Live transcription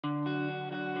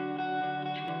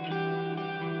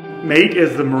MATE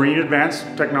is the Marine Advanced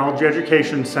Technology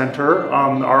Education Center,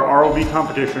 our ROV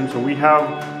competition. So we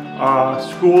have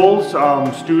schools,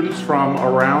 students from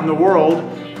around the world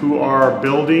who are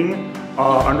building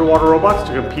underwater robots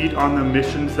to compete on the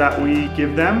missions that we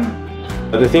give them.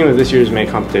 The theme of this year's MATE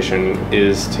competition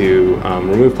is to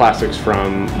remove plastics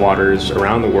from waters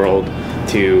around the world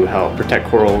to help protect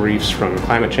coral reefs from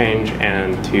climate change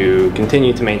and to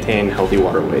continue to maintain healthy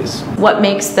waterways. What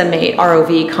makes the MATE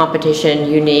ROV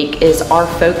competition unique is our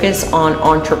focus on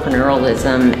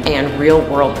entrepreneurialism and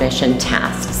real-world mission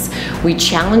tasks. We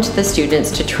challenge the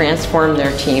students to transform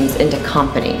their teams into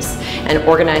companies and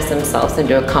organize themselves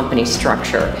into a company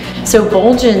structure. So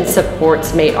Bulgin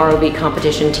supports MATE ROV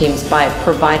competition teams by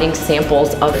providing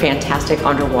samples of fantastic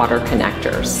underwater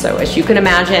connectors. So as you can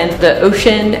imagine, the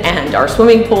ocean and our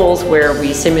swimming pools where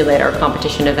we simulate our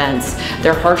competition events,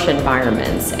 they're harsh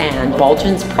environments, and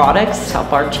Bulgin's products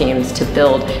help our teams to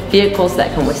build vehicles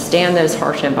that can withstand those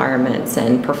harsh environments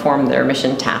and perform their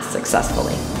mission tasks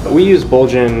successfully. We use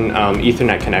Bulgin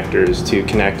Ethernet connectors to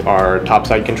connect our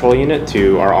topside control unit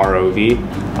to our ROV,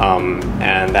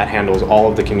 and that handles all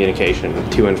of the communication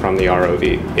to and from the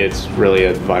ROV. It's really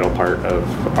a vital part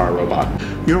of our robot.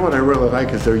 You know what I really like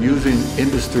is they're using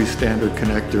industry standard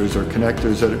connectors or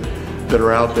connectors that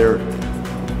are out there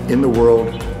in the world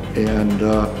and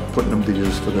putting them to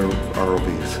use for their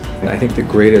ROVs. And I think the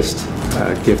greatest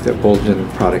gift that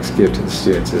Bulgin products give to the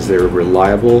students is they're a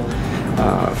reliable,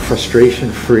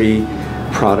 frustration-free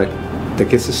product that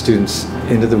gets the students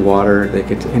into the water, they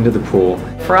get into the pool.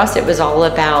 For us, it was all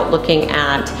about looking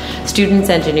at students'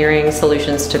 engineering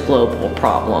solutions to global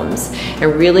problems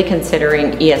and really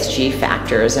considering ESG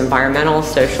factors, environmental,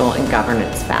 social, and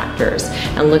governance factors,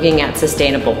 and looking at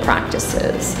sustainable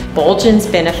practices. Bulgin's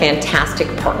been a fantastic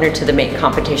partner to the MATE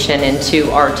competition and to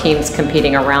our teams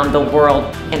competing around the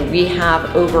world, and we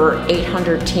have over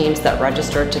 800 teams that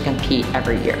register to compete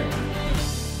every year.